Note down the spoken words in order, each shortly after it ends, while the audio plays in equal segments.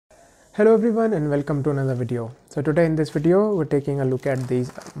Hello everyone and welcome to another video. So today in this video we're taking a look at these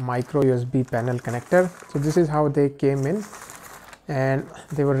micro USB panel connector. So this is how they came in and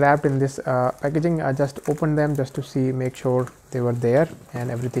they were wrapped in this packaging. I just opened them just to make sure they were there and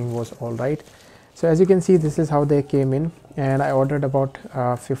everything was all right. So as you can see, this is how they came in, and I ordered about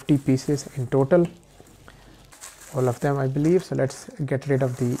 50 pieces in total, all of them I believe. So let's get rid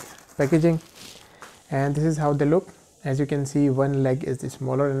of the packaging, and this is how they look. As you can see, one leg is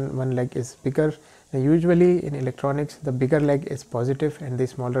smaller and one leg is bigger. Now usually in electronics the bigger leg is positive and the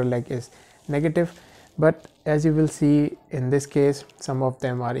smaller leg is negative, but as you will see in this case some of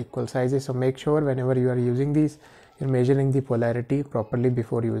them are equal sizes. So make sure whenever you are using these, you're measuring the polarity properly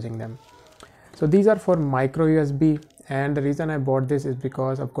before using them. So these are for micro USB, and the reason I bought this is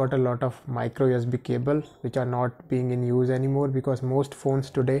because I've got a lot of micro USB cable which are not being in use anymore, because most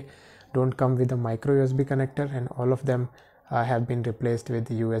phones today don't come with a micro USB connector and all of them have been replaced with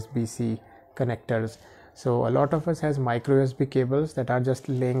USB-C connectors. So a lot of us has micro USB cables that are just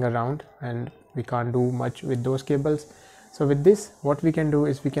laying around and we can't do much with those cables. So with this, what we can do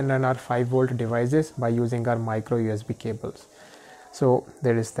is we can run our 5-volt devices by using our micro USB cables. So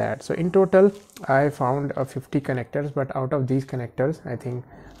there is that. So in total I found 50 connectors, but out of these connectors I think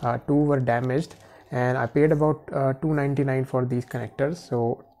 2 were damaged, and I paid about $2.99 for these connectors.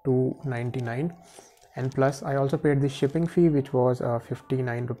 So $2.99, and plus I also paid the shipping fee, which was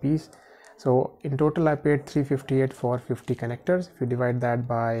 59 rupees. So in total I paid $358 for 50 connectors. If you divide that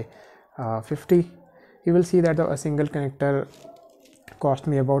by 50, you will see that a single connector cost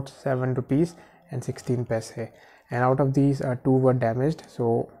me about 7 rupees and 16 paise, and out of these 2 were damaged.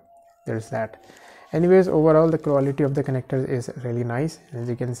 So there's that. Anyways, overall the quality of the connectors is really nice. As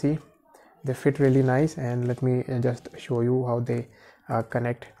you can see, they fit really nice, and let me just show you how they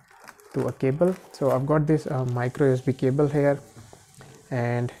connect to a cable. So I've got this micro USB cable here,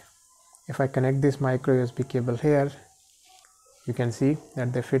 and if I connect this micro USB cable here, you can see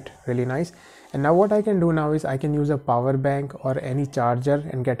that they fit really nice. And now what I can do now is I can use a power bank or any charger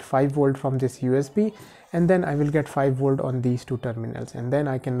and get 5 volt from this USB, and then I will get 5 volt on these two terminals, and then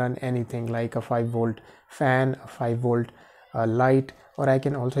I can run anything like a 5 volt fan, a 5 volt light, or I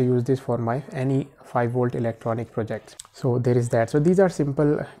can also use this for my any 5 volt electronic projects. So there is that. So these are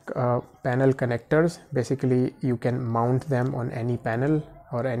simple panel connectors. Basically you can mount them on any panel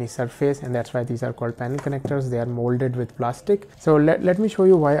or any surface, and that's why these are called panel connectors. They are molded with plastic. So let me show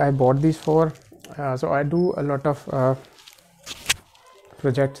you why I bought these for. So I do a lot of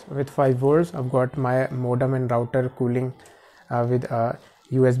projects with 5 volts. I've got my modem and router cooling with a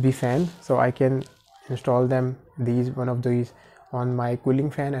USB fan, so I can install one of these on my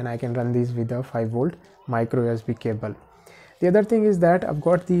cooling fan, and I can run these with a 5 volt micro USB cable. The other thing is that I've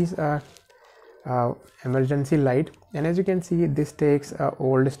got these emergency light, and as you can see, this takes a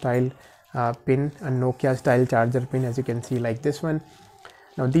old style pin, a Nokia style charger pin, as you can see, like this one.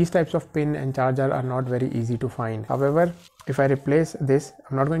 Now these types of pin and charger are not very easy to find. However, if I replace this,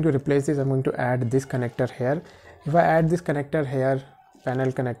 I'm not going to replace this, I'm going to add this connector here. If I add this connector here,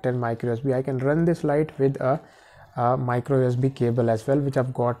 panel connector micro USB, I can run this light with a micro USB cable as well, which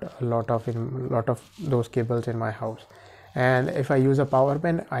I've got a lot of those cables in my house. And if I use a power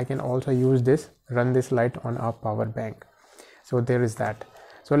bank, I can also use this, run this light on a power bank. So there is that.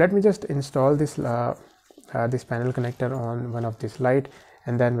 So let me just install this this panel connector on one of this light,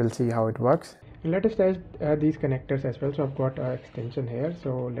 and then we'll see how it works. And let us test these connectors as well. So I've got an extension here,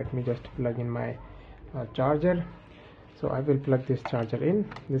 so let me just plug in my charger. So I will plug this charger in.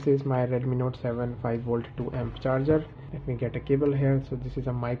 This is my Redmi Note 7 5 volt 2 amp charger. Let me get a cable here. So this is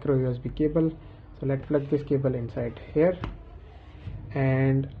a micro USB cable. So let's plug this cable inside here,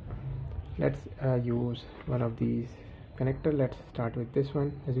 and let's use one of these connector. Let's start with this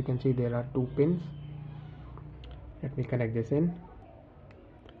one. As you can see, there are 2 pins. Let me connect this in.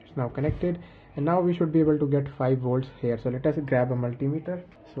 It's now connected, and now we should be able to get 5 volts here. So let us grab a multimeter.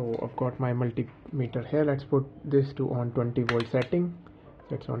 So I've got my multimeter here. Let's put this to on 20 volt setting.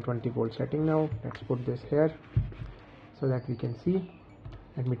 So it's on 20 volt setting now. Let's put this here so that we can see.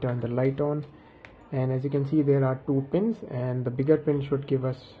 Let me turn the light on, and as you can see, there are 2 pins, and the bigger pin should give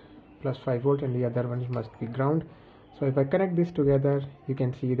us plus 5 volt and the other one must be ground. So if I connect this together, you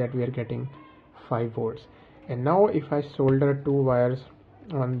can see that we are getting 5 volts. And now if I solder 2 wires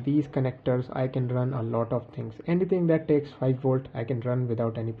on these connectors, I can run a lot of things. Anything that takes 5 volt I can run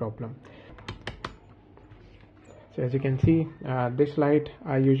without any problem. So as you can see, this light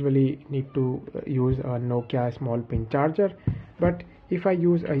I usually need to use a Nokia small pin charger, but if I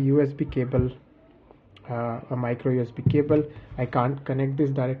use a USB cable, a micro USB cable, I can't connect this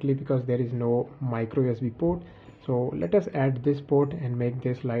directly because there is no micro USB port. So let us add this port and make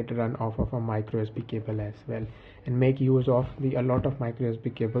this light run off of a micro USB cable as well, and make use of a lot of micro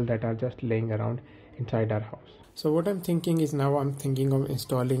USB cable that are just laying around inside our house. So what I'm thinking is, now I'm thinking of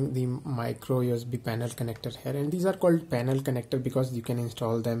installing the micro USB panel connector here, and these are called panel connector because you can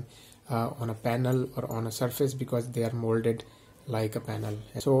install them on a panel or on a surface because they are molded like a panel.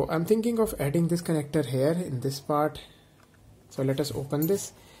 So I'm thinking of adding this connector here in this part. So let us open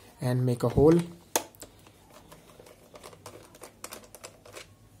this and make a hole.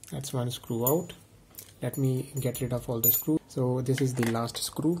 That's one screw out. Let me get rid of all the screws. So this is the last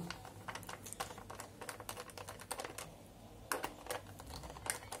screw.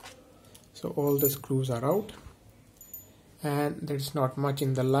 So all the screws are out, and there's not much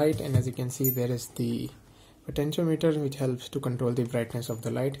in the light, and as you can see there is the potentiometer which helps to control the brightness of the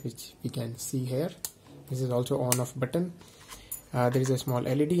light, which we can see here. This is also on off button. There is a small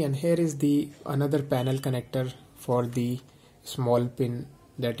LED, and here is the another panel connector for the small pin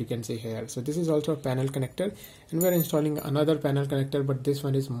that you can see here. So this is also a panel connector, and we are installing another panel connector, but this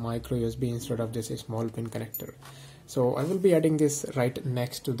one is micro USB instead of just a small pin connector. So I will be adding this right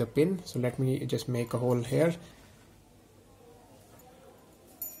next to the pin. So let me just make a hole here.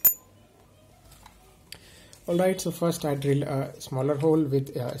 Alright, so first I drill a smaller hole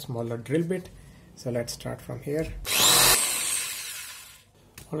with a smaller drill bit. So let's start from here.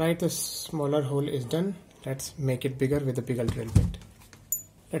 Alright, the smaller hole is done. Let's make it bigger with a bigger drill bit.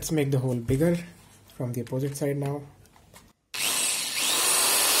 Let's make the hole bigger from the opposite side now.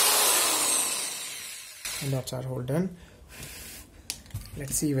 And that's our hole done.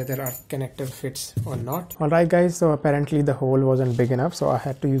 Let's see whether our connector fits or not. Alright guys, so apparently the hole wasn't big enough, so I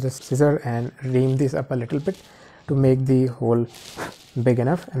had to use a scissor and ream this up a little bit to make the hole big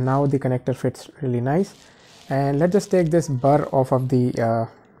enough, and now the connector fits really nice. And let's just take this burr off of the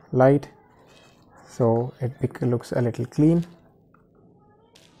light so it looks a little clean.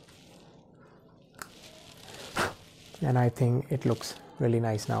 And I think it looks really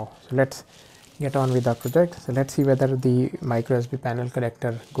nice now. So let's get on with our project. So let's see whether the micro USB panel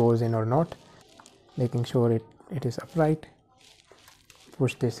connector goes in or not. Making sure it is upright.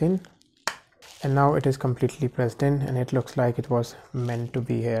 Push this in, and now it is completely pressed in, and it looks like it was meant to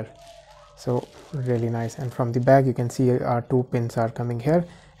be here. So really nice. And from the back you can see our two pins are coming here,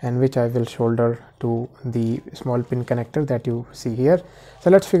 and which I will solder to the small pin connector that you see here.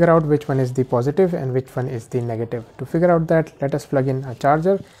 So let's figure out which one is the positive and which one is the negative. To figure out that, let us plug in a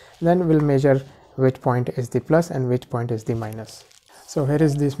charger, then we'll measure which point is the plus and which point is the minus. So here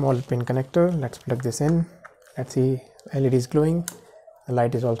is the small pin connector. Let's plug this in. Let's see, LED is glowing, the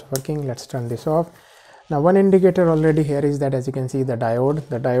light is also working. Let's turn this off. Now one indicator already here is that, as you can see, the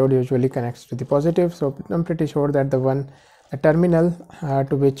diode usually connects to the positive. So I'm pretty sure that the terminal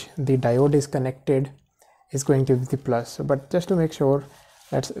to which the diode is connected is going to be the plus. But just to make sure,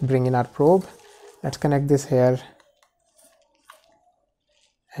 let's bring in our probe. Let's connect this here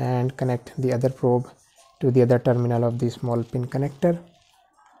and connect the other probe to the other terminal of the small pin connector.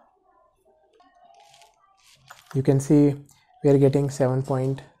 You can see we are getting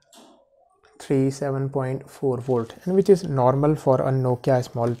 7.3, 7.4 volt, and which is normal for a Nokia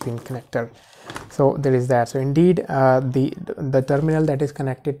small pin connector. So there is that. So indeed the terminal that is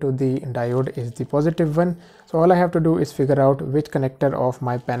connected to the diode is the positive one. So all I have to do is figure out which connector of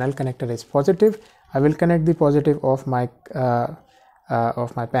my panel connector is positive. I will connect the positive of my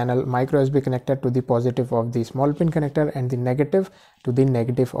panel micro USB connector to the positive of the small pin connector, and the negative to the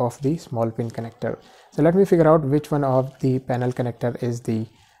negative of the small pin connector. So let me figure out which one of the panel connector is the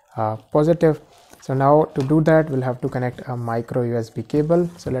positive. So now to do that, we'll have to connect a micro USB cable.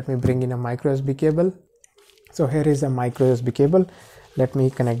 So let me bring in a micro USB cable. So here is a micro USB cable. Let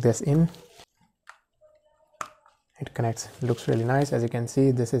me connect this in. It connects, looks really nice. As you can see,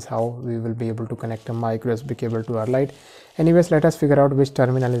 this is how we will be able to connect a micro USB cable to our light. Anyways, let us figure out which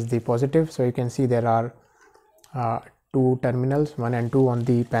terminal is the positive. So you can see there are two terminals, 1 and 2 on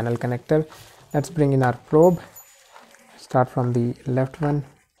the panel connector. Let's bring in our probe. Start from the left one.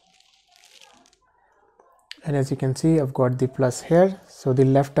 And as you can see, I've got the plus here. So the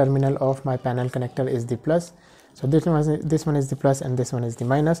left terminal of my panel connector is the plus. So this one is the plus and this one is the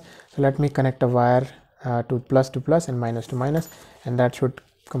minus. So let me connect a wire to plus and minus to minus, and that should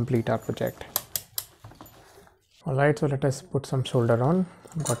complete our project. Alright, so let us put some solder on.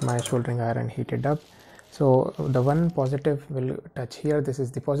 I've got my soldering iron heated up. So the one positive will touch here. This is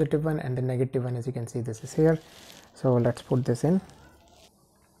the positive one, and the negative one, as you can see, this is here. So let's put this in.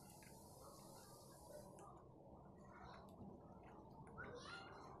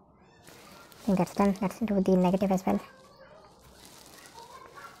 I think that's done. Let's do the negative as well.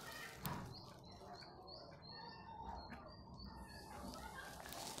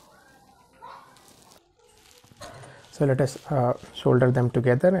 So let us solder them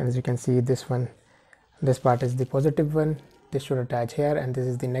together, and as you can see, this part is the positive one, this should attach here, and this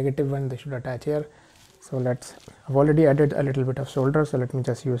is the negative one, this should attach here. So I've already added a little bit of solder, so let me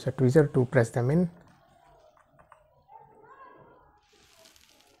just use a tweezer to press them in.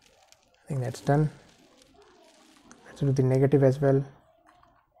 I think that's done. Let's do the negative as well.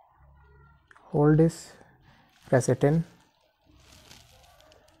 Hold this, press it in,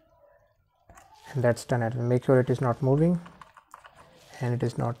 and that's done. I will make sure it is not moving, and it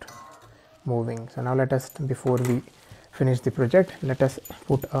is not moving. So now let us, before we finish the project, let us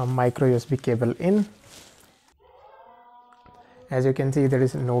put a micro USB cable in. As you can see, there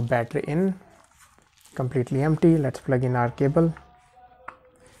is no battery in, completely empty. Let's plug in our cable.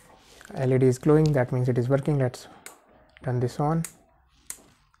 LED is glowing, that means it is working. Let's turn this on,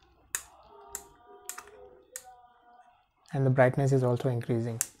 and the brightness is also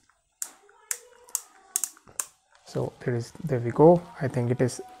increasing. So there we go. I think it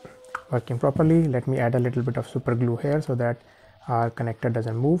is working properly. Let me add a little bit of super glue here so that our connector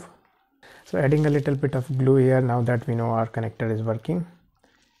doesn't move. So adding a little bit of glue here now that we know our connector is working,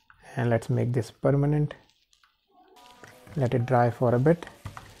 and let's make this permanent. Let it dry for a bit,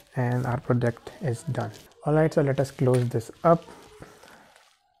 and our project is done. Alright, so let us close this up.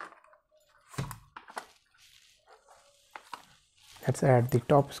 Let's add the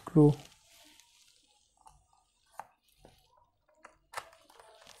top screw.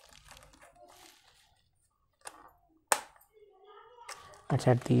 Let's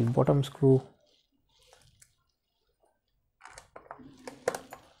add the bottom screw.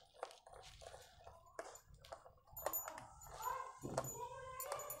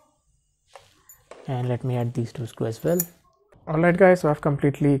 And let me add these two screws as well. Alright guys, so I've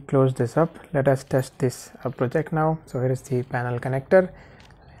completely closed this up. Let us test this project now. So here is the panel connector.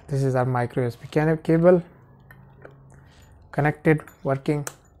 This is our micro USB cable. Connected, working,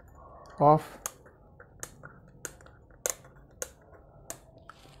 off.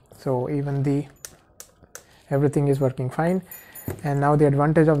 So even everything is working fine. And now the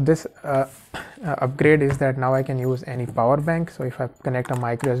advantage of this upgrade is that now I can use any power bank. So if I connect a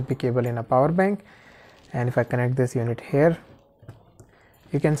micro USB cable in a power bank, and if I connect this unit here,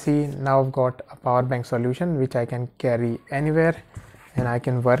 you can see now I've got a power bank solution which I can carry anywhere, and I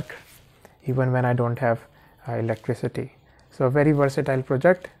can work even when I don't have electricity. So a very versatile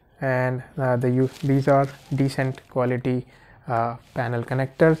project, and these are decent quality panel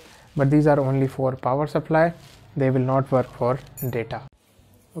connectors, but these are only for power supply. They will not work for data.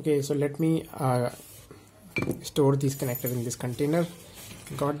 Okay, so let me store these connectors in this container.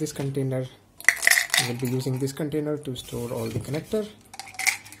 Got this container. I will be using this container to store all the connector.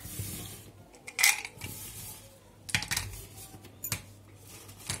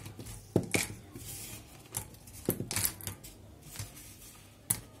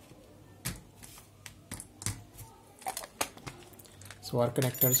 So our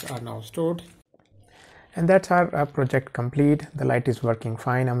connectors are now stored, and that's our project complete. The light is working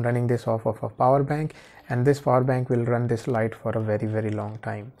fine. I'm running this off of a power bank, and this power bank will run this light for a very long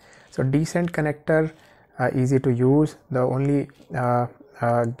time. So decent connector, easy to use. The only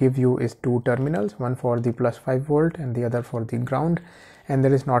give you is two terminals, one for the +5 volt and the other for the ground, and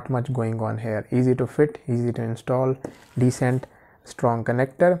there is not much going on here. Easy to fit, easy to install, decent strong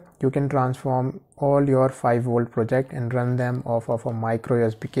connector. You can transform all your 5 volt project and run them off of a micro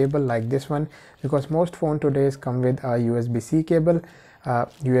USB cable like this one, because most phone today come with a USB-C cable,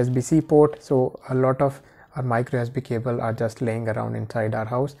 USB-C port. So a lot of our micro USB cable are just laying around inside our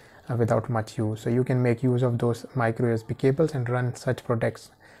house without much use. So you can make use of those micro USB cables and run such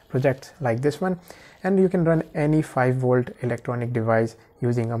projects like this one, and you can run any 5 volt electronic device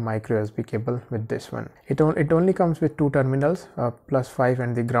using a micro USB cable with this one. It only comes with two terminals, +5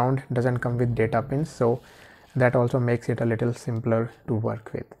 and the ground. Doesn't come with data pins, so that also makes it a little simpler to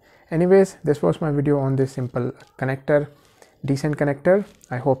work with. Anyways, this was my video on this simple connector, decent connector.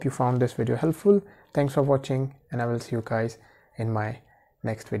 I hope you found this video helpful. Thanks for watching, and I will see you guys in my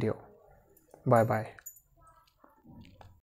next video. Bye bye.